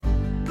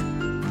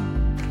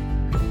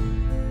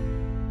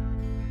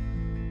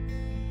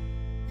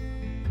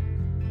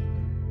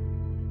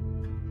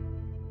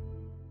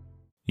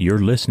You're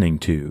listening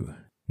to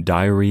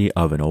Diary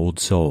of an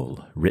Old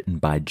Soul, written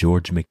by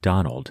George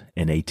MacDonald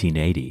in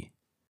 1880.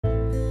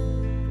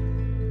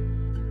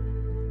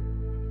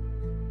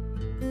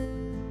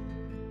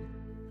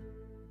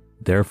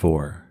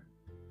 Therefore,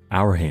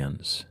 our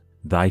hands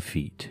thy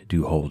feet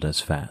do hold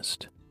us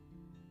fast.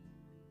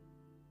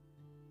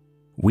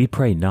 We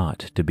pray not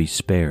to be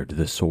spared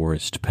the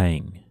sorest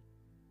pang,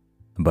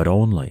 but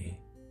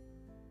only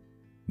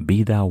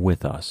be thou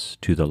with us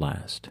to the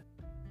last.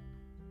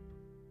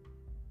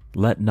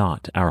 Let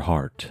not our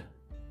heart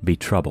be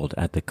troubled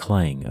at the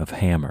clang of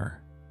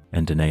hammer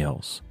and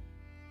nails,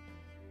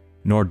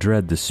 nor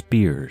dread the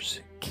spear's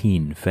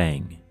keen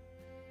fang,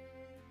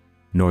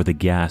 nor the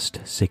ghast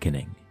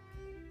sickening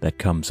that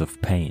comes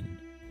of pain,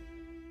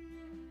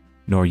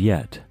 nor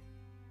yet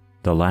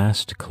the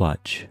last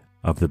clutch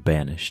of the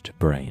banished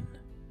brain.